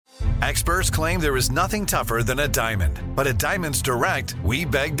Experts claim there is nothing tougher than a diamond. But at Diamonds Direct, we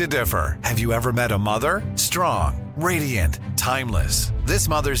beg to differ. Have you ever met a mother? Strong, radiant, timeless. This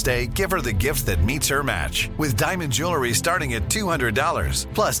Mother's Day, give her the gift that meets her match. With diamond jewelry starting at $200.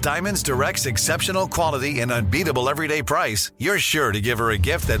 Plus Diamonds Direct's exceptional quality and unbeatable everyday price, you're sure to give her a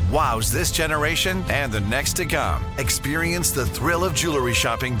gift that wows this generation and the next to come. Experience the thrill of jewelry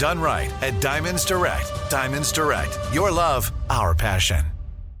shopping done right at Diamonds Direct. Diamonds Direct. Your love, our passion.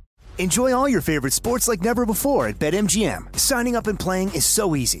 Enjoy all your favorite sports like never before at BetMGM. Signing up and playing is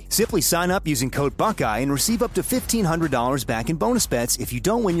so easy. Simply sign up using code Buckeye and receive up to $1,500 back in bonus bets if you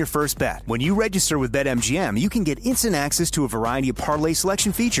don't win your first bet. When you register with BetMGM, you can get instant access to a variety of parlay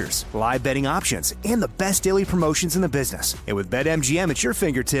selection features, live betting options, and the best daily promotions in the business. And with BetMGM at your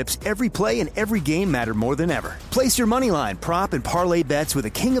fingertips, every play and every game matter more than ever. Place your moneyline, prop, and parlay bets with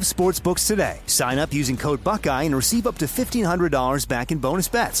the king of sportsbooks today. Sign up using code Buckeye and receive up to $1,500 back in bonus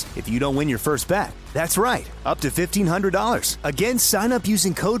bets if you don't win your first bet. That's right, up to $1,500. Again, sign up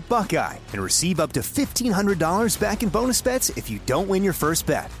using code Buckeye and receive up to $1,500 back in bonus bets if you don't win your first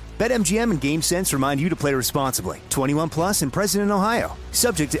bet. BetMGM and GameSense remind you to play responsibly. 21 plus and present in Ohio.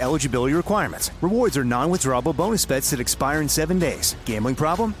 Subject to eligibility requirements. Rewards are non-withdrawable bonus bets that expire in 7 days. Gambling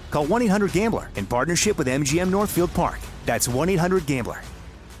problem? Call 1-800-GAMBLER in partnership with MGM Northfield Park. That's 1-800-GAMBLER.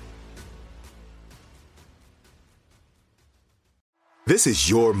 This is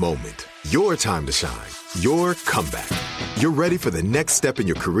your moment, your time to shine, your comeback. You're ready for the next step in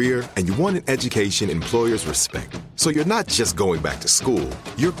your career, and you want an education employers respect. So you're not just going back to school,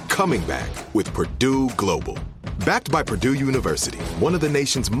 you're coming back with Purdue Global. Backed by Purdue University, one of the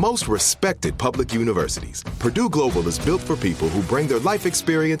nation's most respected public universities, Purdue Global is built for people who bring their life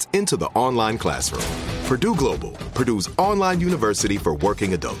experience into the online classroom. Purdue Global, Purdue's online university for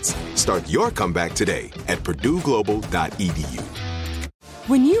working adults. Start your comeback today at purdueglobal.edu.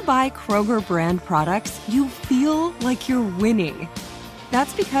 When you buy Kroger brand products, you feel like you're winning.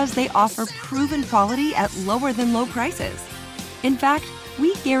 That's because they offer proven quality at lower than low prices. In fact,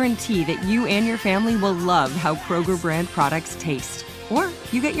 we guarantee that you and your family will love how Kroger brand products taste, or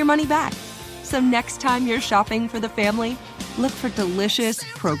you get your money back. So next time you're shopping for the family, look for delicious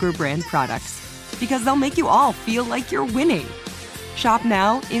Kroger brand products, because they'll make you all feel like you're winning. Shop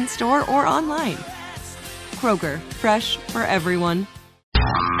now, in-store, or online. Kroger, fresh for everyone.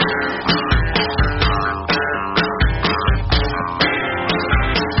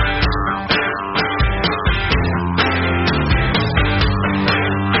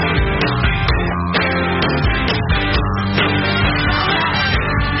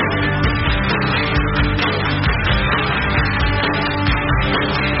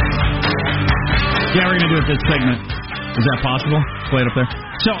 Yeah, we're going to do it this segment. Is that possible? Play it up there.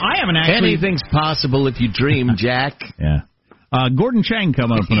 So I haven't actually... Anything's possible if you dream, Jack. Yeah. Gordon Chang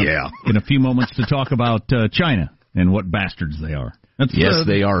coming up in a few moments to talk about China and what bastards they are.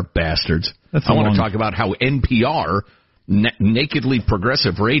 They are bastards. I want to talk about how NPR, nakedly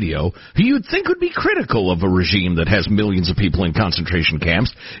progressive radio, who you'd think would be critical of a regime that has millions of people in concentration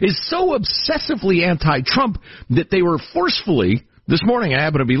camps, is so obsessively anti-Trump that they were forcefully... This morning, I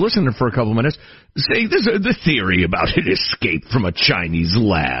happened to be listening for a couple minutes, say the theory about it escaped from a Chinese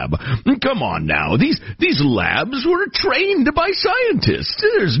lab. Come on now, these labs were trained by scientists.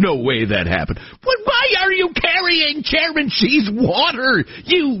 There's no way that happened. Why are you carrying Chairman Xi's water,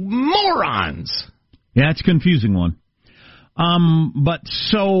 you morons? Yeah, it's a confusing one. I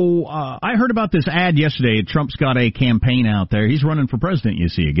heard about this ad yesterday. Trump's got a campaign out there. He's running for president, you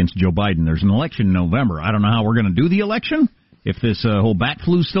see, against Joe Biden. There's an election in November. I don't know how we're going to do the election, if this whole bat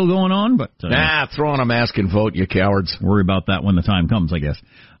flu's still going on, but... throw on a mask and vote, you cowards. Worry about that when the time comes, I guess.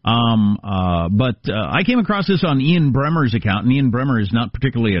 I came across this on Ian Bremmer's account, and Ian Bremmer is not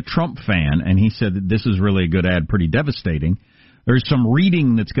particularly a Trump fan, and he said that this is really a good ad, pretty devastating. There's some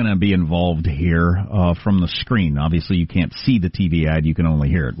reading that's going to be involved here from the screen. Obviously, you can't see the TV ad, you can only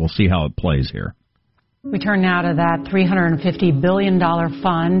hear it. We'll see how it plays here. We turn now to that $350 billion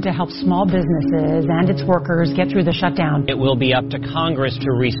fund to help small businesses and its workers get through the shutdown. It will be up to Congress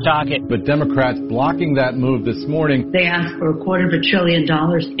to restock it. But Democrats blocking that move this morning. They asked for $250 billion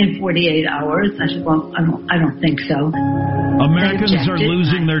in 48 hours. I said, well, I don't think so. Americans are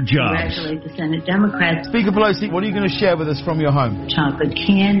losing their jobs. Congratulate the Senate Democrats. Speaker Pelosi, what are you going to share with us from your home? Chocolate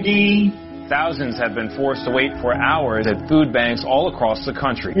candy. Thousands have been forced to wait for hours at food banks all across the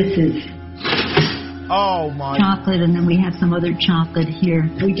country. This is... Oh, my. Chocolate, and then we have some other chocolate here.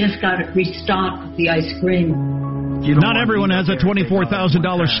 We just got it restocked with the ice cream. Not everyone has a $24,000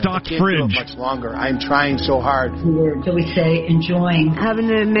 stock fridge. Much longer. I'm trying so hard. So we say enjoying. Having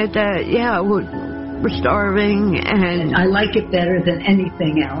to admit that, We're starving, and I like it better than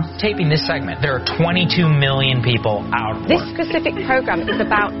anything else. Taping this segment, there are 22 million people out of work. This specific program is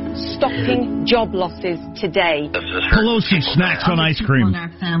about stopping job losses today. Pelosi snacks on ice cream. In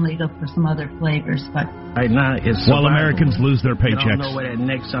our family, look for some other flavors, but right now it's while Americans lose their paychecks. I don't know where that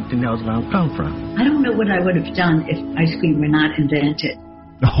next something else going to come from. I don't know what I would have done if ice cream were not invented.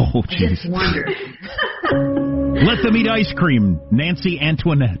 Oh, jeez. I just wonder. Let them eat ice cream, Nancy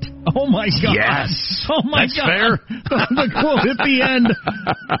Antoinette. Oh, my God. Yes. Oh, my That's God. Fair. The quote at the end.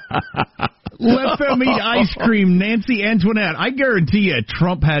 Let them eat ice cream, Nancy Antoinette. I guarantee you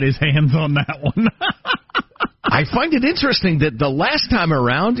Trump had his hands on that one. I find it interesting that the last time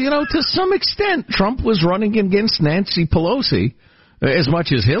around, to some extent, Trump was running against Nancy Pelosi as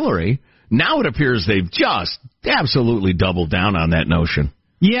much as Hillary. Now it appears they've just absolutely doubled down on that notion.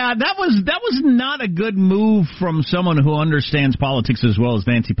 Yeah, that was not a good move from someone who understands politics as well as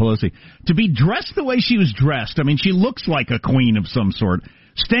Nancy Pelosi. To be dressed the way she was dressed, I mean, she looks like a queen of some sort.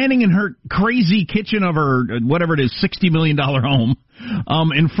 Standing in her crazy kitchen of her, whatever it is, $60 million home,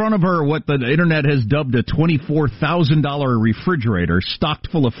 in front of her what the internet has dubbed a $24,000 refrigerator stocked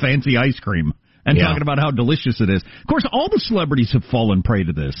full of fancy ice cream, and talking about how delicious it is. Of course, all the celebrities have fallen prey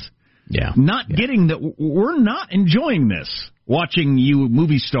to this. Yeah. Getting that we're not enjoying this. Watching you,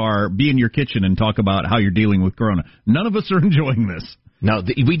 movie star, be in your kitchen and talk about how you're dealing with Corona. None of us are enjoying this. No,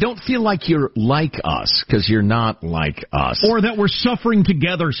 we don't feel like you're like us, because you're not like us. Or that we're suffering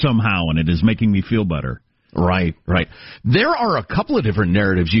together somehow, and it is making me feel better. Right. There are a couple of different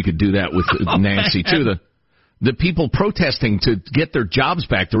narratives you could do that with Nancy, too. The people protesting to get their jobs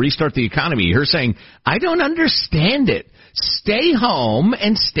back, to restart the economy. Her saying, I don't understand it. Stay home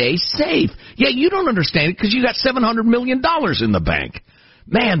and stay safe. Yeah, you don't understand it because you got $700 million in the bank.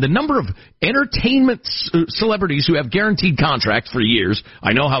 Man, the number of entertainment celebrities who have guaranteed contracts for years.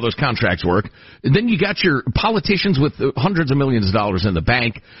 I know how those contracts work. And then you got your politicians with hundreds of millions of dollars in the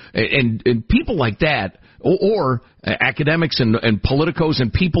bank, and people like that, or academics and politicos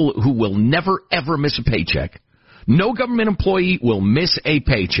and people who will never, ever miss a paycheck. No government employee will miss a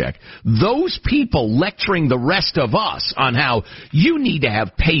paycheck. Those people lecturing the rest of us on how you need to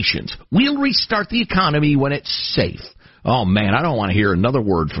have patience. We'll restart the economy when it's safe. Oh, man, I don't want to hear another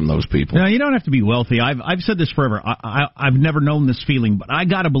word from those people. No, you don't have to be wealthy. I've said this forever. I've never known this feeling, but I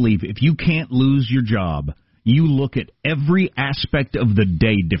got to believe if you can't lose your job, you look at every aspect of the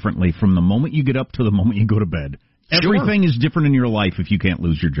day differently from the moment you get up to the moment you go to bed. Sure. Everything is different in your life if you can't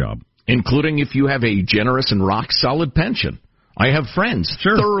lose your job. Including if you have a generous and rock-solid pension. I have friends,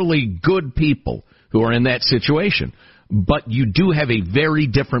 thoroughly good people, who are in that situation. But you do have a very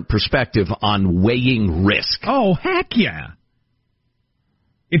different perspective on weighing risk. Oh, heck yeah.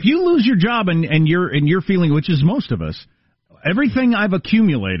 If you lose your job and you're feeling, which is most of us, everything I've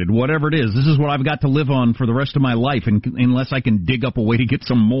accumulated, whatever it is, this is what I've got to live on for the rest of my life, unless I can dig up a way to get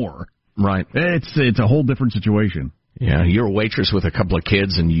some more. Right. It's a whole different situation. Yeah, you're a waitress with a couple of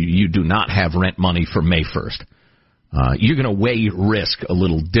kids, and you do not have rent money for May 1st. You're going to weigh risk a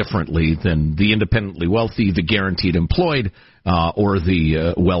little differently than the independently wealthy, the guaranteed employed, or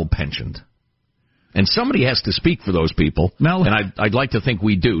the well-pensioned. And somebody has to speak for those people, and I'd like to think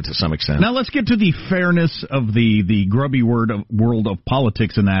we do to some extent. Now let's get to the fairness of the grubby world of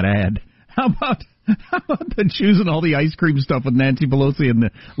politics in that ad. How about the choosing all the ice cream stuff with Nancy Pelosi and the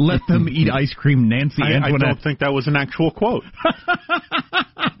let them eat ice cream Nancy Antoinette? I don't think that was an actual quote.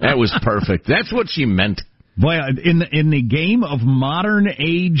 That was perfect. That's what she meant. Boy, in the game of modern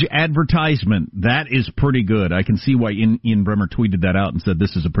age advertisement, that is pretty good. I can see why Ian Bremmer tweeted that out and said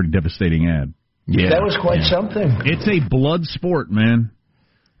this is a pretty devastating ad. Yeah, that was quite something. It's a blood sport, man.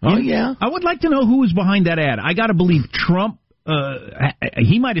 Oh, yeah? I would like to know who was behind that ad. I got to believe Trump.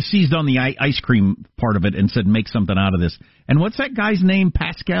 He might have seized on the ice cream part of it and said, make something out of this. And what's that guy's name?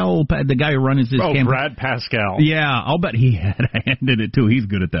 Pascal? The guy who runs his campaign? Brad Pascal. Yeah, I'll bet he had a hand in it, too. He's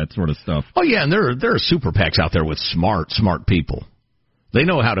good at that sort of stuff. Oh, yeah, and there are super PACs out there with smart people. They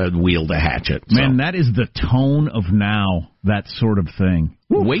know how to wield a hatchet. Man, that is the tone of now, that sort of thing.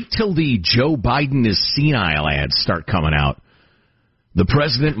 Wait till the Joe Biden is senile ads start coming out. The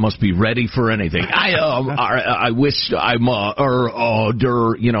president must be ready for anything. I wish I'm,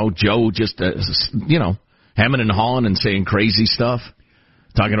 Joe just, hemming and hawing and saying crazy stuff,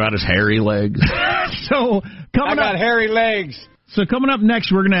 talking about his hairy legs. So coming I got hairy legs. So coming up next,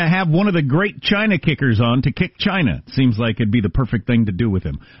 we're going to have one of the great China kickers on to kick China. Seems like it'd be the perfect thing to do with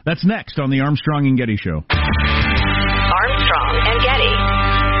him. That's next on the Armstrong and Getty Show. Armstrong and Getty.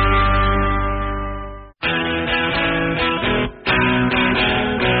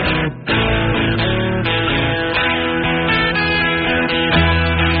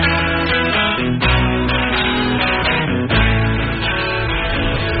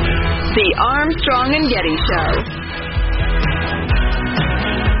 The Armstrong and Getty Show.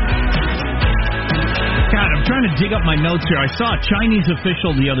 God, I'm trying to dig up my notes here. I saw a Chinese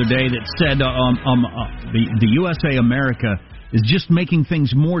official the other day that said the USA America is just making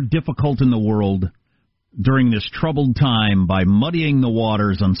things more difficult in the world during this troubled time by muddying the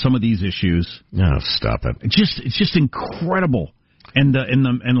waters on some of these issues. No, stop it. It's just incredible, and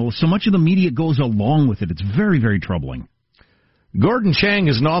so much of the media goes along with it. It's very, very troubling. Gordon Chang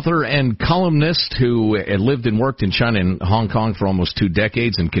is an author and columnist who lived and worked in China and Hong Kong for almost 2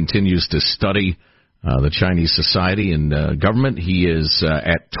 decades and continues to study the Chinese society and government. He is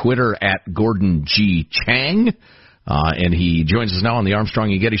at Twitter at Gordon G. Chang, and he joins us now on the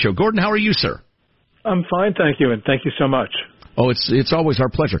Armstrong and Getty Show. Gordon, how are you, sir? I'm fine, thank you, and thank you so much. Oh, it's always our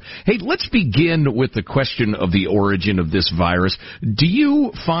pleasure. Hey, let's begin with the question of the origin of this virus. Do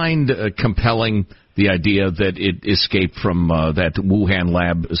you find compelling the idea that it escaped from that Wuhan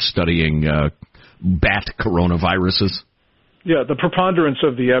lab studying bat coronaviruses? Yeah, the preponderance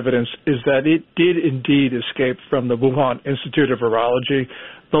of the evidence is that it did indeed escape from the Wuhan Institute of Virology.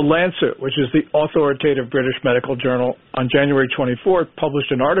 The Lancet, which is the authoritative British medical journal, on January 24th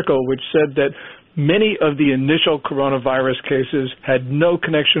published an article which said that many of the initial coronavirus cases had no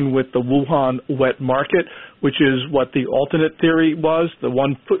connection with the Wuhan wet market, which is what the alternate theory was, the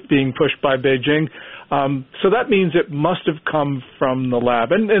one being pushed by Beijing. So that means it must have come from the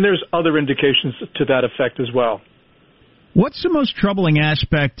lab. And there's other indications to that effect as well. What's the most troubling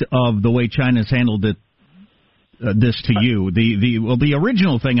aspect of the way China's handled it? This to you, the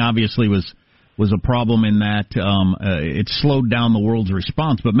original thing obviously was a problem in that it slowed down the world's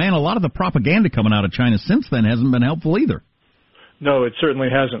response. But man, a lot of the propaganda coming out of China since then hasn't been helpful either. No, it certainly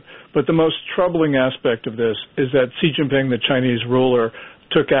hasn't. But the most troubling aspect of this is that Xi Jinping, the Chinese ruler,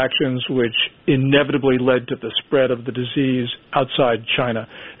 took actions which inevitably led to the spread of the disease outside China.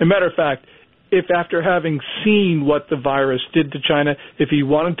 As a matter of fact, if after having seen what the virus did to China, if he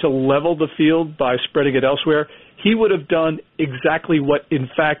wanted to level the field by spreading it elsewhere, he would have done exactly what, in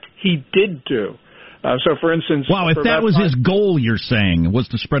fact, he did do. So, for instance... Wow, if that was his goal, you're saying, was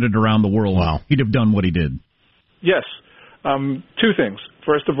to spread it around the world, he'd have done what he did. Yes. 2 things.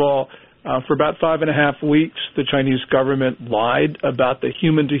 First of all, for about 5.5 weeks, the Chinese government lied about the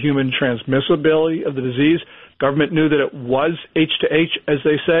human-to-human transmissibility of the disease. Government knew that it was H2H, as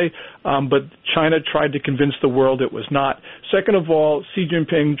they say, but China tried to convince the world it was not. Second of all, Xi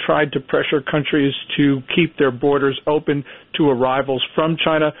Jinping tried to pressure countries to keep their borders open to arrivals from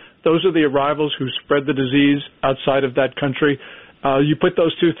China. Those are the arrivals who spread the disease outside of that country. You put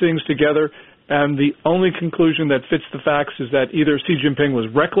those 2 things together, and the only conclusion that fits the facts is that either Xi Jinping was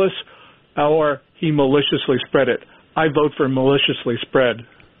reckless or he maliciously spread it. I vote for maliciously spread.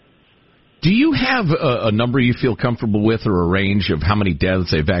 Do you have a number you feel comfortable with or a range of how many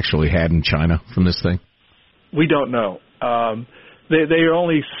deaths they've actually had in China from this thing? We don't know. They are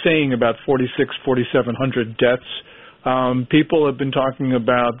only saying about 4,700 deaths. People have been talking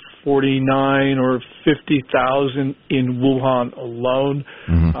about 49 or 50,000 in Wuhan alone.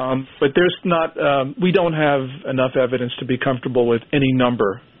 Mm-hmm. But there's not. We don't have enough evidence to be comfortable with any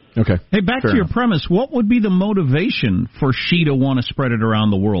number. Okay. Hey, back to your premise. What would be the motivation for Xi to want to spread it around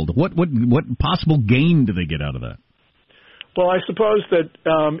the world? What possible gain do they get out of that? Well, I suppose that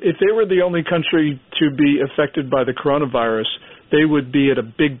if they were the only country to be affected by the coronavirus, they would be at a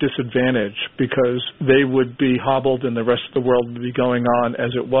big disadvantage because they would be hobbled and the rest of the world would be going on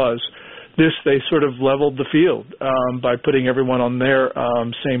as it was. This, they sort of leveled the field by putting everyone on their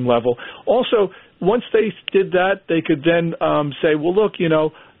same level. Also, once they did that, they could then say, well, look,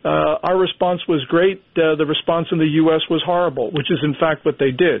 our response was great. The response in the U.S. was horrible, which is, in fact, what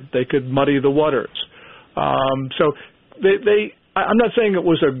they did. They could muddy the waters. So I'm not saying it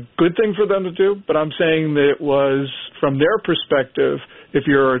was a good thing for them to do, but I'm saying that it was, from their perspective, if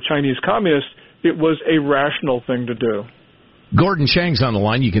you're a Chinese communist, it was a rational thing to do. Gordon Chang's on the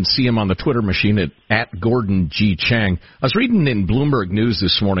line. You can see him on the Twitter machine at Gordon G. Chang. I was reading in Bloomberg News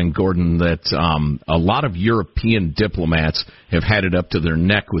this morning, Gordon, that a lot of European diplomats have had it up to their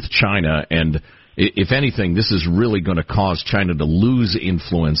neck with China, and if anything, this is really going to cause China to lose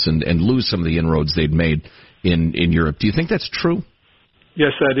influence and lose some of the inroads they'd made in Europe. Do you think that's true?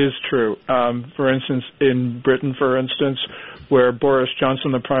 Yes, that is true. For instance, in Britain, where Boris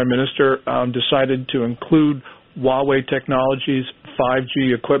Johnson, the Prime Minister, decided to include Huawei Technologies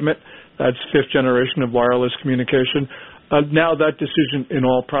 5G equipment. That's 5th generation of wireless communication. Now that decision, in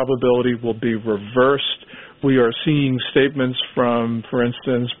all probability, will be reversed. We are seeing statements from, for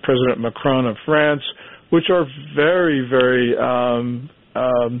instance, President Macron of France, which are very, very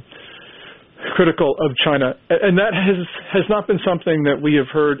critical of China, and that has not been something that we have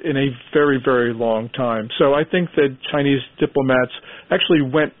heard in a very, very long time. So I think that Chinese diplomats actually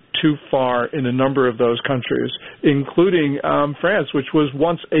went too far in a number of those countries, including France, which was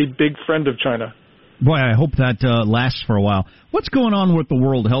once a big friend of China. Boy, I hope that lasts for a while. What's going on with the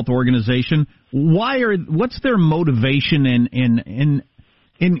World Health Organization? What's their motivation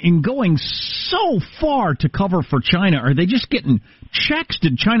in going so far to cover for China? Are they just getting checks?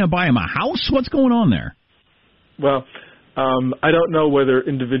 Did China buy them a house? What's going on there? Well, I don't know whether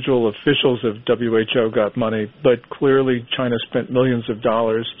individual officials of WHO got money, but clearly China spent millions of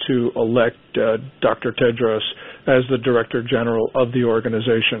dollars to elect Dr. Tedros as the Director General of the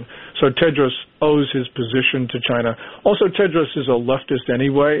organization. So Tedros owes his position to China. Also, Tedros is a leftist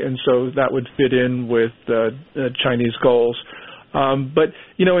anyway, and so that would fit in with Chinese goals. But,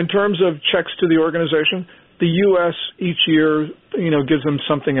 in terms of checks to the organization, the U.S. each year, gives them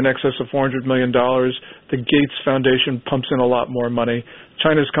something in excess of $400 million. The Gates Foundation pumps in a lot more money.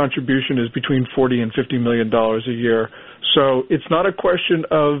 China's contribution is between $40 and $50 million a year. So it's not a question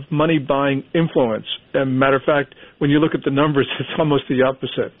of money buying influence. As a matter of fact, when you look at the numbers, it's almost the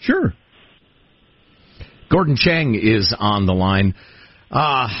opposite. Sure. Gordon Chang is on the line.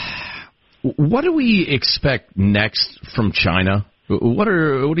 What do we expect next from China? What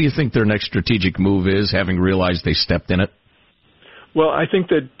do you think their next strategic move is, having realized they stepped in it? Well, I think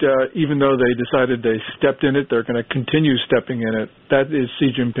that even though they decided they stepped in it, they're going to continue stepping in it. That is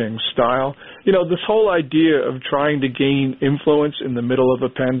Xi Jinping's style. This whole idea of trying to gain influence in the middle of a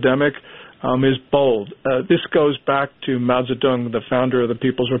pandemic is bold. This goes back to Mao Zedong, the founder of the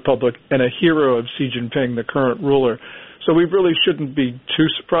People's Republic, and a hero of Xi Jinping, the current ruler. So we really shouldn't be too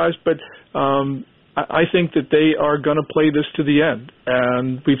surprised, but I think that they are going to play this to the end.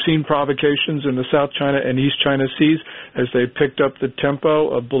 And we've seen provocations in the South China and East China Seas as they picked up the tempo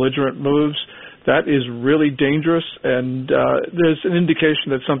of belligerent moves. That is really dangerous, and there's an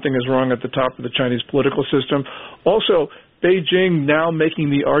indication that something is wrong at the top of the Chinese political system. Also, Beijing now making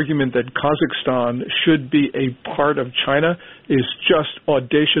the argument that Kazakhstan should be a part of China is just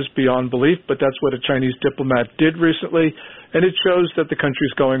audacious beyond belief, but that's what a Chinese diplomat did recently, and it shows that the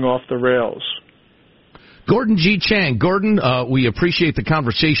country's going off the rails. Gordon G. Chang. Gordon, we appreciate the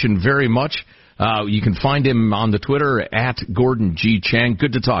conversation very much. You can find him on the Twitter at Gordon G. Chang.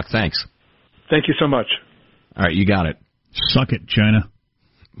 Good to talk. Thanks. Thank you so much. All right, you got it. Suck it, China.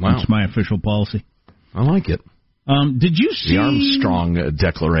 Wow. That's my official policy. I like it. Did you see the Armstrong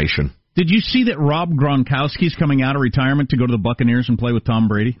Declaration? Did you see that Rob Gronkowski's coming out of retirement to go to the Buccaneers and play with Tom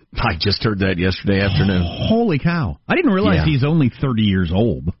Brady? I just heard that yesterday afternoon. Holy cow. I didn't realize he's only 30 years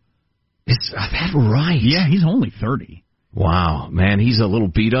old. Is that right? Yeah, he's only 30. Wow, man, he's a little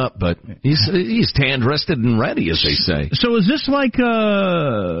beat up, but he's tanned, rested, and ready, as they say. So is this like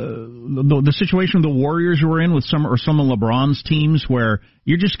the situation the Warriors were in with some of LeBron's teams, where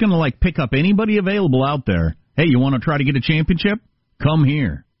you're just going to pick up anybody available out there? Hey, you want to try to get a championship? Come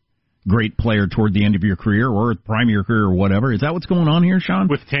here. Great player toward the end of your career or prime of your career or whatever. Is that what's going on here, Sean?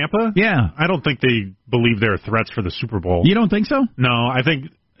 With Tampa? Yeah. I don't think they believe they're threats for the Super Bowl. You don't think so? No, I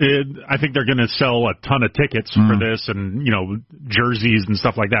think they're going to sell a ton of tickets for this and, jerseys and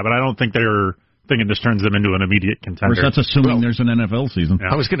stuff like that, but I don't think they're thinking this turns them into an immediate contender. Of course, that's assuming there's an NFL season.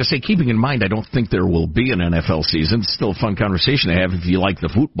 Yeah. I was going to say, keeping in mind, I don't think there will be an NFL season. It's still a fun conversation to have if you like the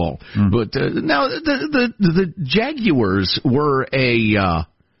football. But now, the Jaguars were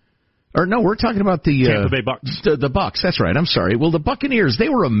we're talking about the Tampa Bay Bucks. The Bucks, that's right. I'm sorry. Well, the Buccaneers, they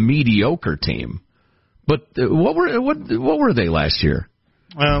were a mediocre team. But what were they last year?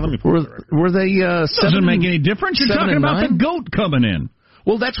 Let me pull were they doesn't make any difference. You're talking about the GOAT coming in.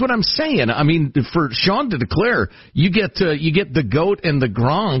 Well, that's what I'm saying. I mean, for Sean to declare you get the GOAT and the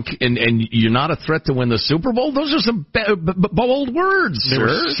Gronk, and you're not a threat to win the Super Bowl. Those are some bold words. They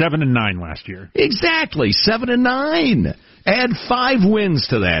were 7-9 last year. Exactly, 7-9. Add 5 wins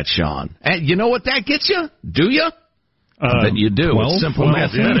to that, Sean. And you know what that gets you? Do you? That you do. 12? It's simple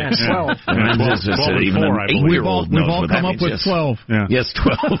mathematics. 12. We've all come up with 12. Yeah. Yes,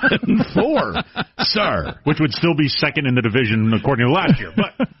 12 and 4, sir. Which would still be second in the division according to last year.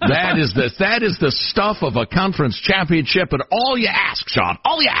 But that is the stuff of a conference championship, and all you ask, Sean,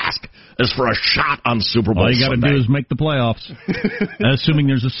 is for a shot on Super Bowl. All you got to do is make the playoffs, assuming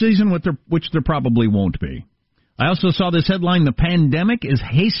there's a season, which there probably won't be. I also saw this headline, the pandemic is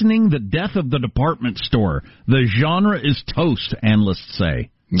hastening the death of the department store. The genre is toast, analysts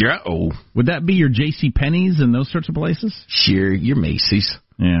say. Yeah. Would that be your JCPenney's and those sorts of places? Sure, your Macy's.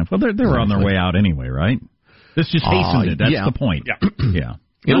 Yeah, well, they were on their way out anyway, right? This just hastened it. That's the point. Yeah.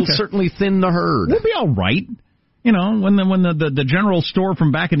 It'll certainly thin the herd. We'll be all right. You know, when the general store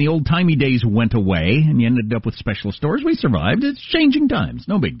from back in the old-timey days went away and you ended up with special stores, we survived. It's changing times.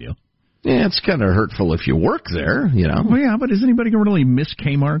 No big deal. Yeah, it's kind of hurtful if you work there, you know. Well, yeah, but is anybody going to really miss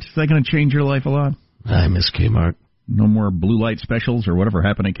Kmart? Is that going to change your life a lot? I miss Kmart. No more blue light specials or whatever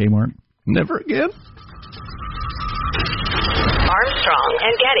happened at Kmart? Never again. Armstrong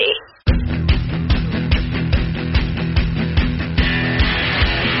and Getty.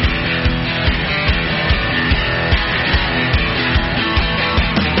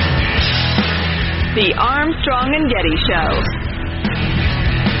 The Armstrong and Getty Show.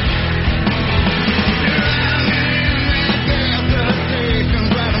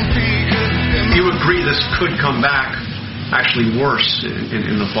 You agree this could come back actually worse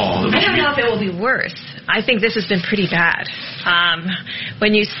in the fall? I don't know if it will be worse. I think this has been pretty bad.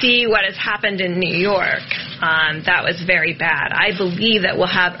 When you see what has happened in New York, that was very bad. I believe that we'll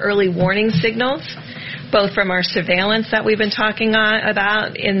have early warning signals, both from our surveillance that we've been talking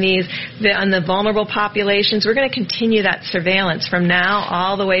about on the vulnerable populations. We're going to continue that surveillance from now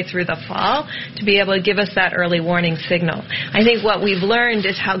all the way through the fall to be able to give us that early warning signal. I think what we've learned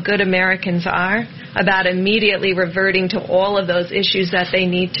is how good Americans are about immediately reverting to all of those issues that they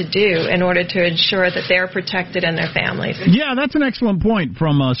need to do in order to ensure that they're protected and their families. Yeah, that's an excellent point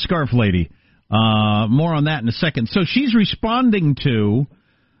from Scarf Lady. More on that in a second. So she's responding to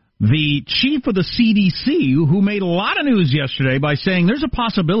the chief of the CDC, who made a lot of news yesterday by saying there's a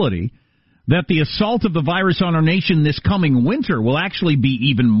possibility that the assault of the virus on our nation this coming winter will actually be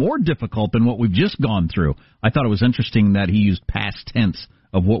even more difficult than what we've just gone through. I thought it was interesting that he used past tense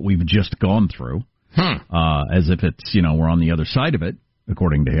of what we've just gone through, as if it's, we're on the other side of it,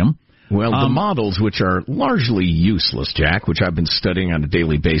 according to him. Well, the models, which are largely useless, Jack, which I've been studying on a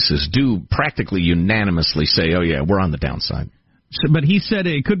daily basis, do practically unanimously say, oh, yeah, we're on the downside. So, but he said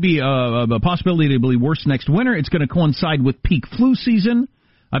it could be a possibility to be worse next winter. It's going to coincide with peak flu season.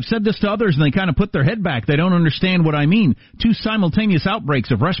 I've said this to others, and they kind of put their head back. They don't understand what I mean. 2 simultaneous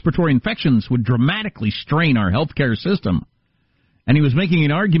outbreaks of respiratory infections would dramatically strain our healthcare system. And he was making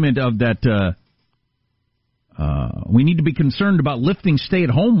an argument of that we need to be concerned about lifting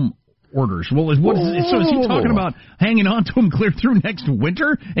stay-at-home orders. Well, is he talking about hanging on to them clear through next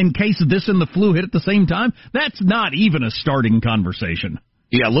winter in case this and the flu hit at the same time? That's not even a starting conversation.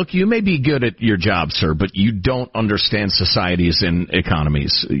 Yeah, look, you may be good at your job, sir, but you don't understand societies and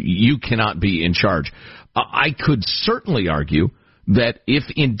economies. You cannot be in charge. I could certainly argue that if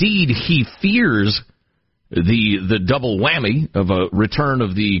indeed he fears the double whammy of a return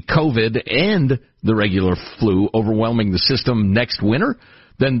of the COVID and the regular flu overwhelming the system next winter,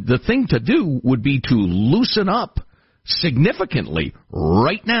 then the thing to do would be to loosen up significantly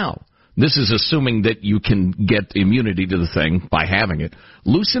right now. This is assuming that you can get immunity to the thing by having it.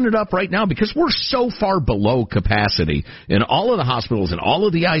 Loosen it up right now because we're so far below capacity in all of the hospitals and all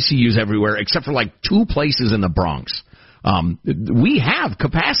of the ICUs everywhere except for like 2 places in the Bronx. We have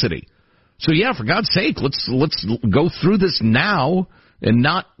capacity. So, yeah, for God's sake, let's go through this now and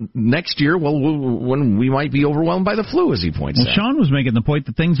not next year, when we might be overwhelmed by the flu, as he points out. Sean was making the point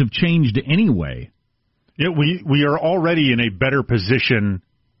that things have changed anyway. Yeah, we are already in a better position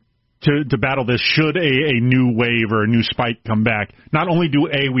to battle this should a new wave or a new spike come back. Not only do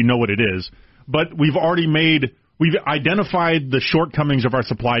we know what it is, but we've identified the shortcomings of our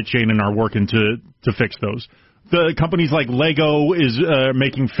supply chain and are working to fix those. The companies like Lego is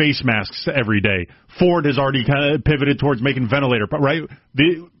making face masks every day. Ford has already kind of pivoted towards making ventilator, right?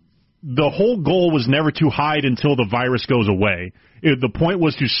 The whole goal was never to hide until the virus goes away. The point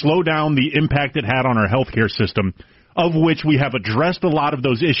was to slow down the impact it had on our healthcare system, of which we have addressed a lot of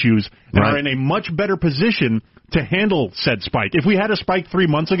those issues and are in a much better position to handle said spike. If we had a spike 3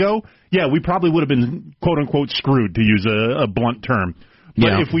 months ago, yeah, we probably would have been, quote-unquote, screwed, to use a blunt term.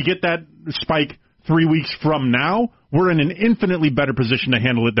 But if we get that spike 3 weeks from now, we're in an infinitely better position to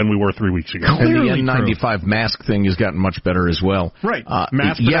handle it than we were 3 weeks ago. And the N95 mask thing has gotten much better as well. Right.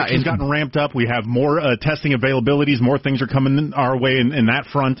 Mask production has gotten ramped up. We have more testing availabilities. More things are coming our way in that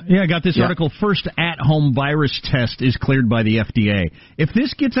front. Yeah, I got this article. First at-home virus test is cleared by the FDA. If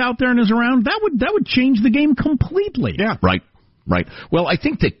this gets out there and is around, that would change the game completely. Yeah. Right. Well, I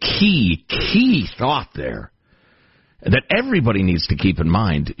think the key thought there that everybody needs to keep in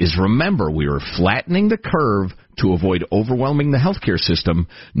mind is, remember, we are flattening the curve to avoid overwhelming the healthcare system,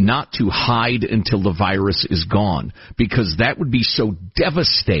 not to hide until the virus is gone, because that would be so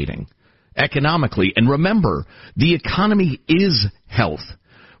devastating economically. And remember, the economy is health.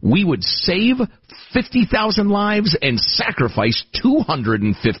 We would save 50,000 lives and sacrifice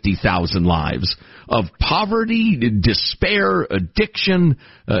 250,000 lives of poverty, despair, addiction,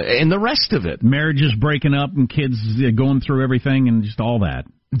 and the rest of it. Marriages breaking up and kids going through everything and just all that.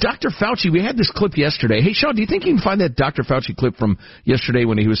 Dr. Fauci, we had this clip yesterday. Hey, Sean, do you think you can find that Dr. Fauci clip from yesterday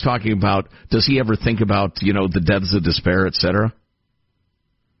when he was talking about, does he ever think about, the depths of despair, et cetera?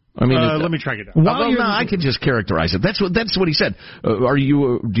 I mean, let me track it down. I can just characterize it. That's what he said. Do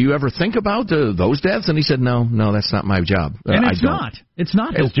you ever think about those deaths? And he said, no, that's not my job. And it's not. It's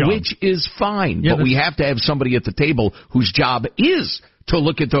not his job. Which is fine. Yeah, but we have to have somebody at the table whose job is to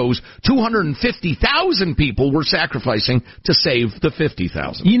look at those 250,000 people we're sacrificing to save the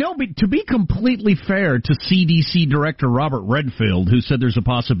 50,000. To be completely fair to CDC Director Robert Redfield, who said there's a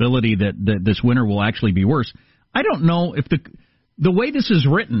possibility that this winter will actually be worse, I don't know if the way this is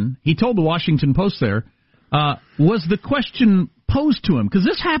written, he told the Washington Post there, was the question posed to him, because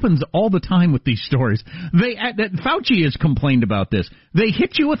this happens all the time with these stories. Fauci has complained about this. They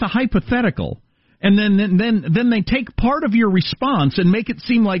hit you with a hypothetical, and then they take part of your response and make it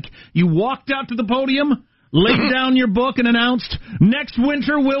seem like you walked out to the podium, laid down your book, and announced, next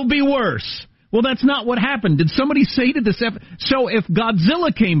winter will be worse. Well, that's not what happened. Did somebody say to this? So if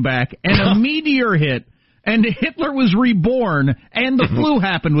Godzilla came back and a meteor hit, and Hitler was reborn, and the flu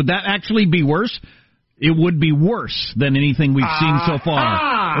happened, would that actually be worse? It would be worse than anything we've seen so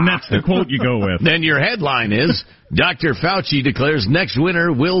far. And that's the quote you go with. Then your headline is, Dr. Fauci declares next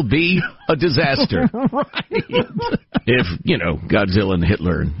winter will be a disaster. Right. If, Godzilla and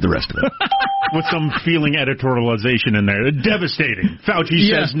Hitler and the rest of it. With some feeling editorialization in there. Devastating.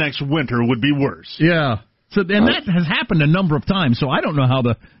 Fauci says next winter would be worse. Yeah. And that has happened a number of times, so I don't know how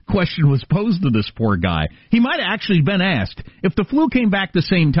the question was posed to this poor guy. He might have actually been asked, if the flu came back the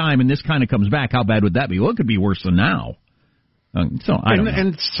same time and this kind of comes back, how bad would that be? Well, it could be worse than now. I don't know.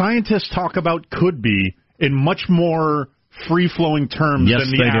 And scientists talk about could be in much more free-flowing terms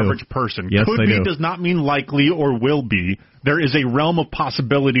than the average person. Yes, could be does not mean likely or will be. There is a realm of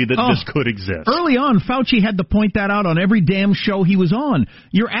possibility that this could exist. Early on, Fauci had to point that out on every damn show he was on.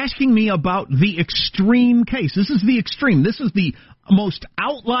 You're asking me about the extreme case. This is the extreme. This is the most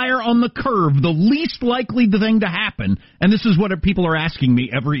outlier on the curve, the least likely thing to happen, and this is what people are asking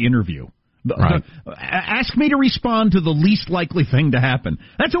me every interview. Right. Ask me to respond to the least likely thing to happen.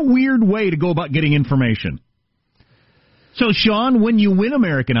 That's a weird way to go about getting information. So, Sean, when you win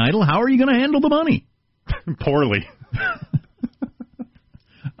American Idol, how are you going to handle the money? Poorly.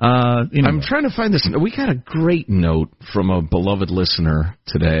 I'm trying to find this. We got a great note from a beloved listener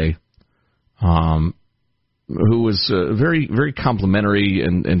today who was very, very complimentary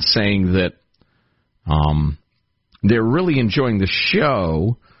and saying that they're really enjoying the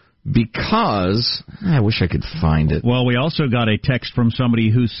show because I wish I could find it. Well, we also got a text from somebody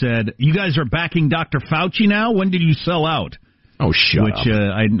who said, you guys are backing Dr. Fauci now? When did you sell out? Oh, shut up.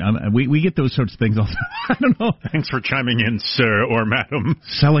 We get those sorts of things all the time. I don't know. Thanks for chiming in, sir or madam.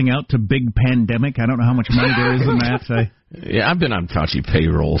 Selling out to big pandemic. I don't know how much money there is in that. Yeah, I've been on Fauci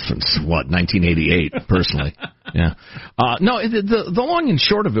payroll since, 1988, personally. Yeah. No, the long and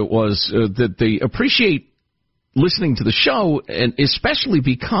short of it was that they appreciate listening to the show, and especially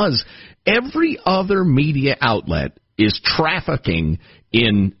because every other media outlet is trafficking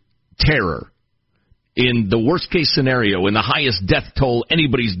in terror. In the worst-case scenario, in the highest death toll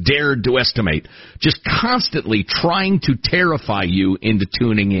anybody's dared to estimate, just constantly trying to terrify you into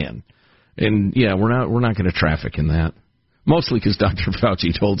tuning in. And, yeah, we're not going to traffic in that. Mostly because Dr.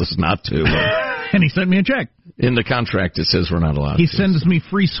 Fauci told us not to. And he sent me a check. In the contract, it says we're not allowed He sends me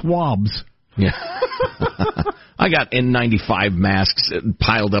free swabs. Yeah. I got N95 masks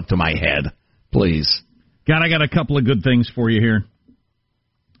piled up to my head. Please. God, I got a couple of good things for you here.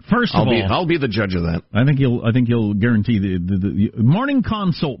 First of all, I'll be the judge of that. I think you'll guarantee the Morning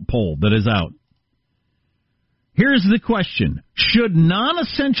Consult poll that is out. Here's the question: should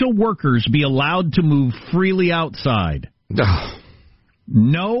non-essential workers be allowed to move freely outside?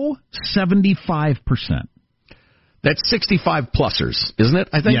 No, 75%. That's 65-plussers, isn't it?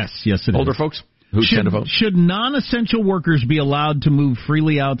 I think. Yes, it is. Older folks who tend to vote. Should non-essential workers be allowed to move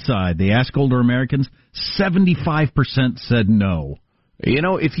freely outside? They asked older Americans. 75% said no. You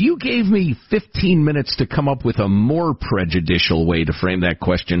know, if you gave me 15 minutes to come up with a more prejudicial way to frame that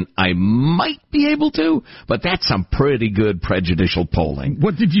question, I might be able to, but that's some pretty good prejudicial polling.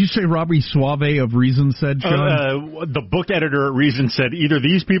 What did you say Robbie Suave of Reason said, Sean? The book editor at Reason said either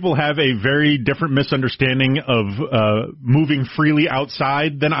these people have a very different misunderstanding of moving freely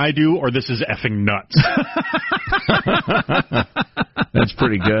outside than I do, or this is effing nuts. That's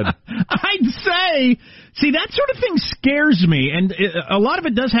pretty good. I'd say, see, that sort of thing scares me, and a lot of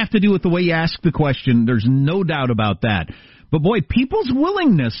it does have to do with the way you ask the question. There's no doubt about that. But, boy, people's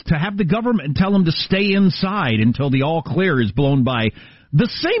willingness to have the government tell them to stay inside until the all clear is blown by the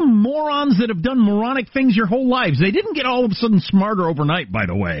same morons that have done moronic things your whole lives. They didn't get all of a sudden smarter overnight, by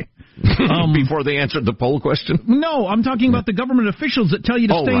the way. Before they answered the poll question? No, I'm talking about the government officials that tell you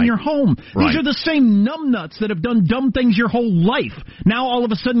to stay in your home. These are the same numbnuts that have done dumb things your whole life. Now, all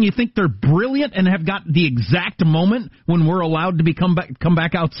of a sudden, you think they're brilliant and have got the exact moment when we're allowed to come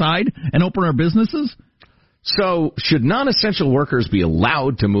back outside and open our businesses? So, should non-essential workers be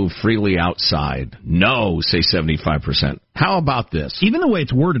allowed to move freely outside? No, say 75%. How about this? Even the way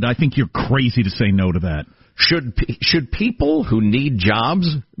it's worded, I think you're crazy to say no to that. Should people who need jobs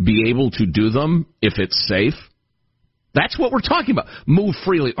be able to do them if it's safe? That's what we're talking about. Move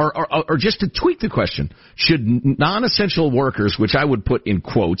freely. Or just to tweak the question, should non-essential workers, which I would put in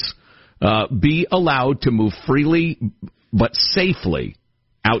quotes, be allowed to move freely but safely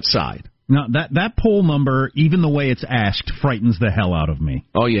outside? Now, that poll number, even the way it's asked, frightens the hell out of me.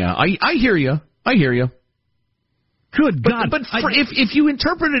 Oh, yeah. I hear you. I hear you. Good God. But if you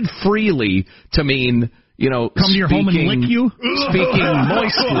interpreted freely to mean, come to your home and lick you?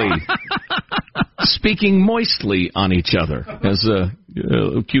 Speaking moistly on each other, as a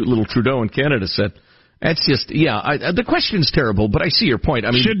cute little Trudeau in Canada said. That's just, the question's terrible, but I see your point.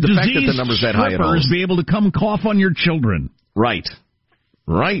 I mean, should the fact that the number's that high at all. Should be able to come cough on your children? Right.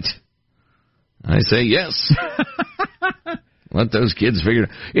 I say yes. Let those kids figure it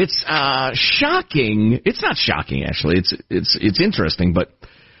out. It's shocking. It's not shocking, actually. It's interesting,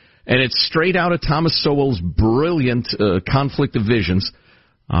 and it's straight out of Thomas Sowell's brilliant Conflict of Visions.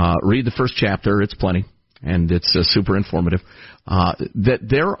 Read the first chapter. It's plenty, and it's super informative. That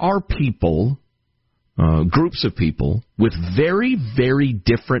there are people, groups of people, with very, very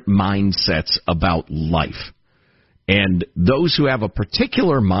different mindsets about life. And those who have a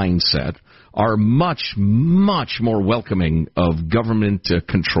particular mindset are much, much more welcoming of government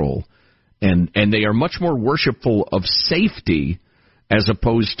control. And they are much more worshipful of safety as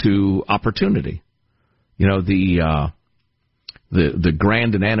opposed to opportunity. The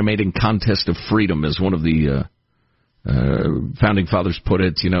grand and animating contest of freedom, as one of the founding fathers put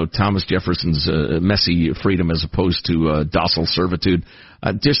it, Thomas Jefferson's messy freedom as opposed to docile servitude.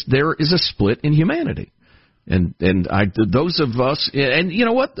 There is a split in humanity. And those of us, and you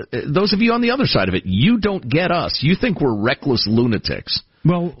know what? Those of you on the other side of it, you don't get us. You think we're reckless lunatics.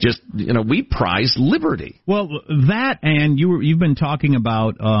 Well, we prize liberty. Well, that, and you've been talking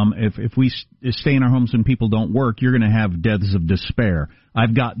about if we stay in our homes and people don't work, you're going to have deaths of despair.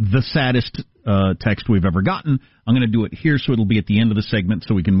 I've got the saddest text we've ever gotten. I'm going to do it here so it'll be at the end of the segment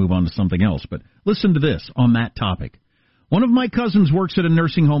so we can move on to something else. But listen to this on that topic. One of my cousins works at a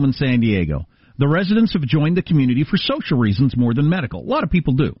nursing home in San Diego. The residents have joined the community for social reasons more than medical. A lot of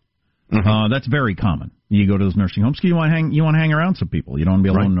people do. Mm-hmm. That's very common. You go to those nursing homes because you want to hang around some people. You don't want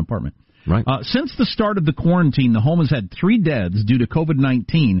to be alone in an apartment. Right. Since the start of the quarantine, the home has had 3 deaths due to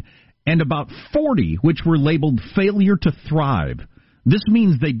COVID-19 and about 40 which were labeled failure to thrive. This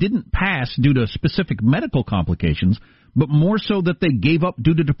means they didn't pass due to specific medical complications, but more so that they gave up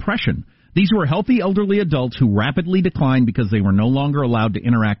due to depression. These were healthy elderly adults who rapidly declined because they were no longer allowed to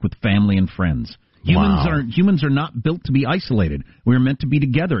interact with family and friends. Humans are not built to be isolated. We're meant to be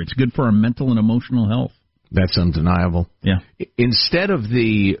together. It's good for our mental and emotional health. That's undeniable. Yeah. Instead of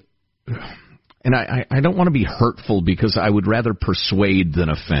and I don't want to be hurtful because I would rather persuade than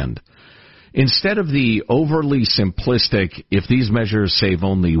offend. Instead of the overly simplistic, if these measures save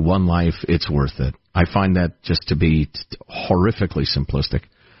only one life, it's worth it. I find that just to be horrifically simplistic.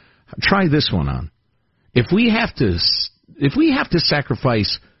 Try this one on. If we have to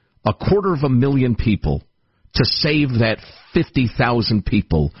sacrifice 250,000 people to save that 50,000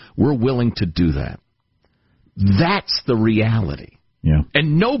 people, we're willing to do that. That's the reality. Yeah.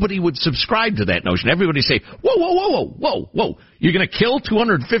 And nobody would subscribe to that notion. Everybody say, whoa. You're going to kill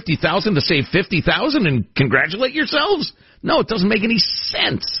 250,000 to save 50,000 and congratulate yourselves? No, it doesn't make any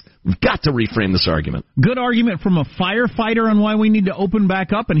sense. We've got to reframe this argument. Good argument from a firefighter on why we need to open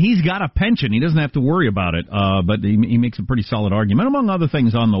back up, and he's got a pension. He doesn't have to worry about it, but he makes a pretty solid argument. Among other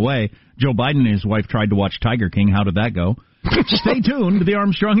things on the way, Joe Biden and his wife tried to watch Tiger King. How did that go? Stay tuned to the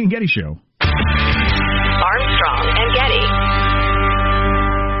Armstrong and Getty Show. Armstrong and Getty.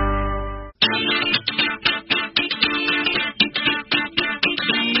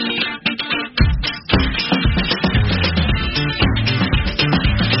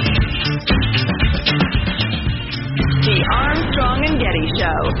 The Armstrong and Getty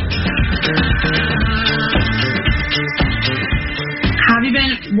Show. Have you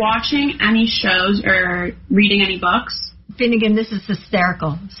been watching any shows or reading any books? Finnegan, this is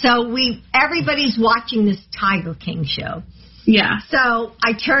hysterical. So everybody's watching this Tiger King show. Yeah. So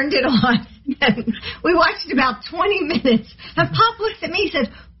I turned it on, and we watched about 20 minutes, and Pop looks at me and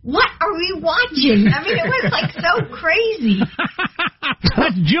said, "What are we watching?" I mean, it was like so crazy.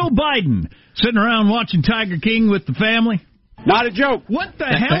 That's Joe Biden sitting around watching Tiger King with the family. Not a joke. What the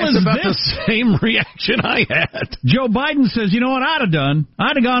hell That's is about this? the same reaction I had. Joe Biden says, you know what I'd have done?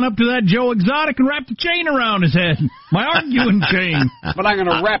 I'd have gone up to that Joe Exotic and wrapped a chain around his head. My arguing chain. But I'm going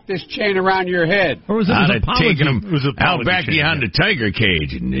to wrap this chain around your head. Or was it I'd his have apology? taken him It was out back chain, behind the tiger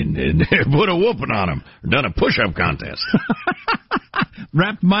cage and put a whooping on him. Or done a push-up contest.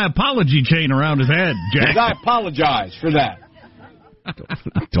 Wrapped my apology chain around his head, Jack. And I apologize for that.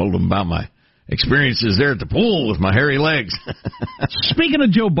 Told him about my experiences there at the pool with my hairy legs. Speaking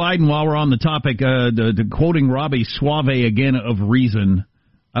of Joe Biden, while we're on the topic, quoting Robbie Suave again of Reason,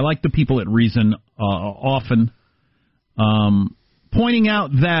 I like the people at Reason often pointing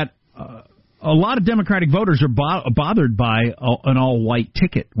out that a lot of Democratic voters are bothered by an all-white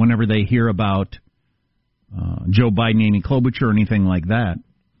ticket whenever they hear about Joe Biden, Amy Klobuchar, or anything like that.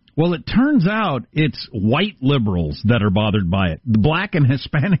 Well, it turns out it's white liberals that are bothered by it. The black and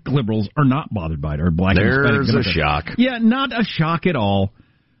Hispanic liberals are not bothered by it. Or black and Hispanic There's Democrats. a shock. Yeah, not a shock at all.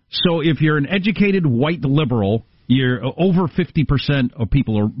 So if you're an educated white liberal, you're over 50% of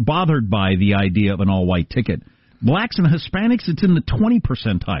people are bothered by the idea of an all-white ticket. Blacks and Hispanics, it's in the 20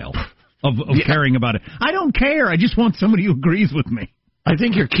 percentile of caring about it. I don't care. I just want somebody who agrees with me. I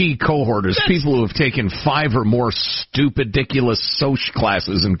think your key cohort is people who have taken 5 or more stupid-diculous social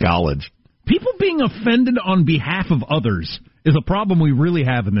classes in college. People being offended on behalf of others is a problem we really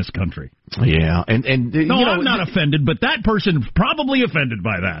have in this country. Yeah, and no, I'm not offended, but that person probably offended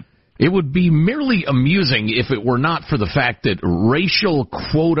by that. It would be merely amusing if it were not for the fact that racial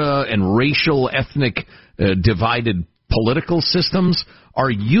quota and racial ethnic divided political systems are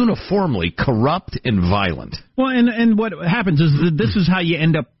uniformly corrupt and violent. Well, and what happens is that this is how you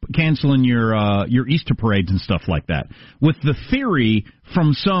end up canceling your Easter parades and stuff like that, with the theory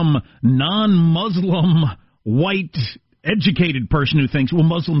from some non-Muslim white educated person who thinks, well,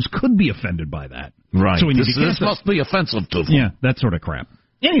 Muslims could be offended by that. Right. So we need to this must be offensive to them. Yeah, that sort of crap.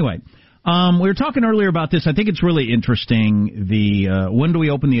 Anyway, we were talking earlier about this. I think it's really interesting. When do we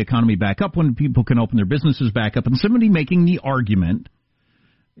open the economy back up? When people can open their businesses back up? And somebody making the argument,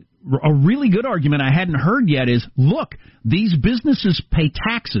 a really good argument I hadn't heard yet, is look, these businesses pay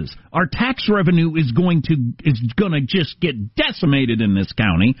taxes. Our tax revenue is going to just get decimated in this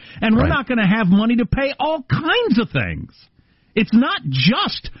county, and we're not going to have money to pay all kinds of things. It's not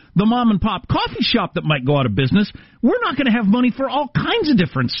just the mom-and-pop coffee shop that might go out of business. We're not going to have money for all kinds of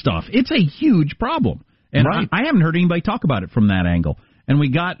different stuff. It's a huge problem. And I haven't heard anybody talk about it from that angle. And we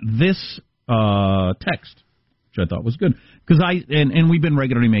got this text, which I thought was good. Because we've been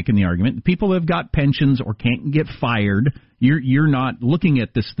regularly making the argument, people that have got pensions or can't get fired, you're not looking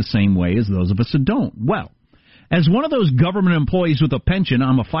at this the same way as those of us that don't. Well, as one of those government employees with a pension,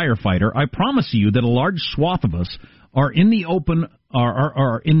 I'm a firefighter, I promise you that a large swath of us are in the open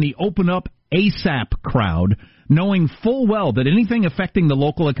up ASAP crowd, knowing full well that anything affecting the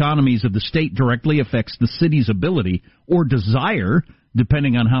local economies of the state directly affects the city's ability or desire,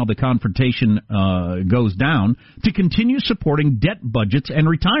 depending on how the confrontation goes down, to continue supporting debt budgets and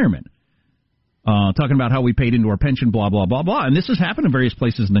retirement. Talking about how we paid into our pension, blah, blah, blah, blah. And this has happened in various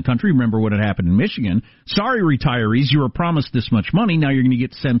places in the country. Remember what had happened in Michigan. Sorry, retirees, you were promised this much money. Now you're going to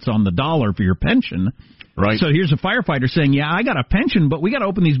get cents on the dollar for your pension. Right. So here's a firefighter saying, yeah, I got a pension, but we got to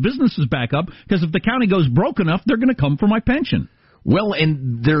open these businesses back up because if the county goes broke enough, they're going to come for my pension. Well,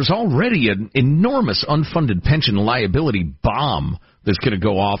 and there's already an enormous unfunded pension liability bomb that's going to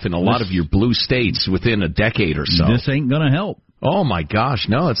go off in a lot of your blue states within a decade or so. This ain't going to help. Oh, my gosh.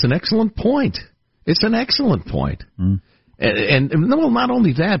 No, it's an excellent point. It's an excellent point. And well, not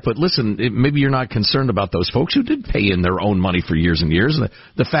only that, but listen, maybe you're not concerned about those folks who did pay in their own money for years and years.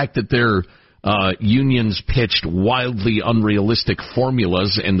 The fact that their unions pitched wildly unrealistic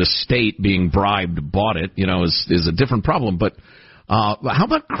formulas and the state being bribed bought it, is a different problem. But how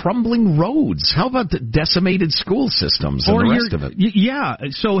about crumbling roads? How about the decimated school systems and the rest of it? Yeah.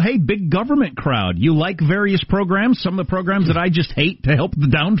 So, hey, big government crowd. You like various programs, some of the programs that I just hate to help the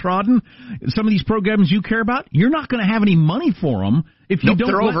downtrodden. Some of these programs you care about, you're not going to have any money for them if you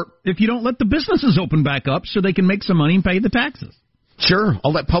don't let the businesses open back up so they can make some money and pay the taxes. Sure.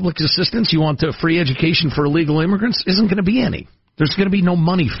 All that public assistance you want to free education for illegal immigrants isn't going to be any. There's going to be no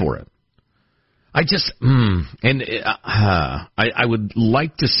money for it. I would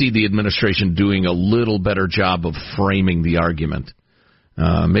like to see the administration doing a little better job of framing the argument.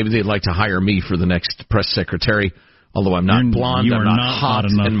 Maybe they'd like to hire me for the next press secretary. Although I'm not blonde, I'm not hot,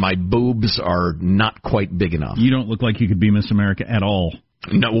 and my boobs are not quite big enough. You don't look like you could be Miss America at all.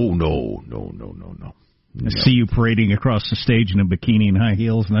 No. I see you parading across the stage in a bikini and high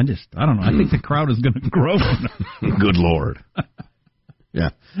heels, and I don't know. I think the crowd is going to grow. Good Lord. Yeah.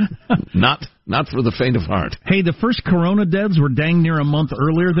 Not for the faint of heart. Hey, the first corona deaths were dang near a month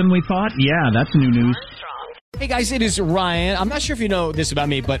earlier than we thought. Yeah, that's new news. Hey guys, it is Ryan. I'm not sure if you know this about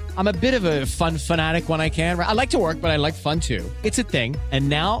me, but I'm a bit of a fun fanatic when I can. I like to work, but I like fun too. It's a thing. And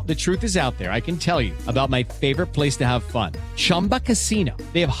now the truth is out there. I can tell you about my favorite place to have fun. Chumba Casino.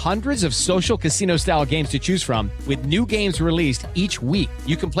 They have hundreds of social casino style games to choose from with new games released each week.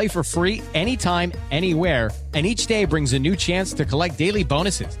 You can play for free anytime, anywhere. And each day brings a new chance to collect daily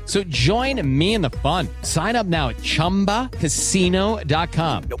bonuses. So join me in the fun. Sign up now at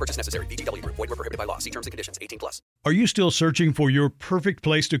ChumbaCasino.com. No purchase necessary. VGW Group. Void where prohibited by law. See terms and conditions. 18+. Are you still searching for your perfect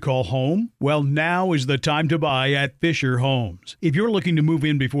place to call home? Well, now is the time to buy at Fisher Homes. If you're looking to move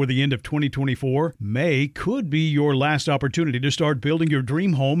in before the end of 2024, May could be your last opportunity to start building your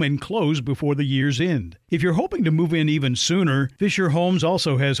dream home and close before the year's end. If you're hoping to move in even sooner, Fisher Homes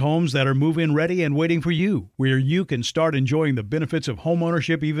also has homes that are move-in ready and waiting for you, where you can start enjoying the benefits of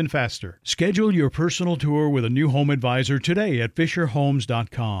homeownership even faster. Schedule your personal tour with a new home advisor today at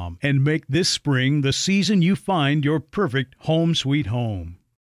FisherHomes.com and make this spring the season you find your perfect home sweet home.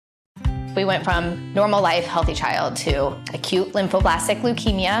 We went from normal life, healthy child to acute lymphoblastic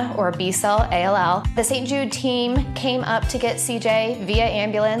leukemia, or B-cell ALL. The St. Jude team came up to get CJ via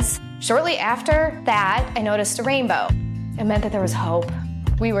ambulance. Shortly after that, I noticed a rainbow. It meant that there was hope.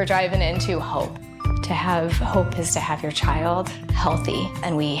 We were driving into hope. To have hope is to have your child healthy,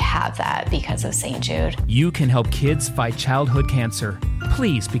 and we have that because of St. Jude. You can help kids fight childhood cancer.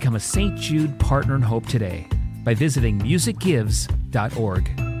 Please become a St. Jude Partner in Hope today by visiting musicgives.org.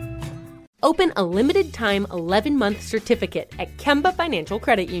 Open a limited-time 11-month certificate at Kemba Financial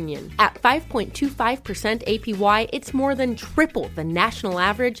Credit Union. At 5.25% APY, it's more than triple the national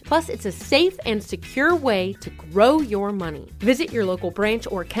average, plus it's a safe and secure way to grow your money. Visit your local branch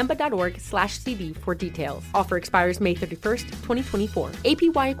or kemba.org/cb for details. Offer expires May 31st, 2024.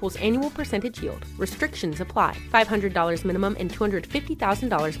 APY equals annual percentage yield. Restrictions apply. $500 minimum and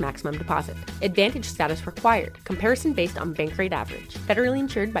 $250,000 maximum deposit. Advantage status required. Comparison based on bank rate average. Federally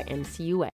insured by NCUA.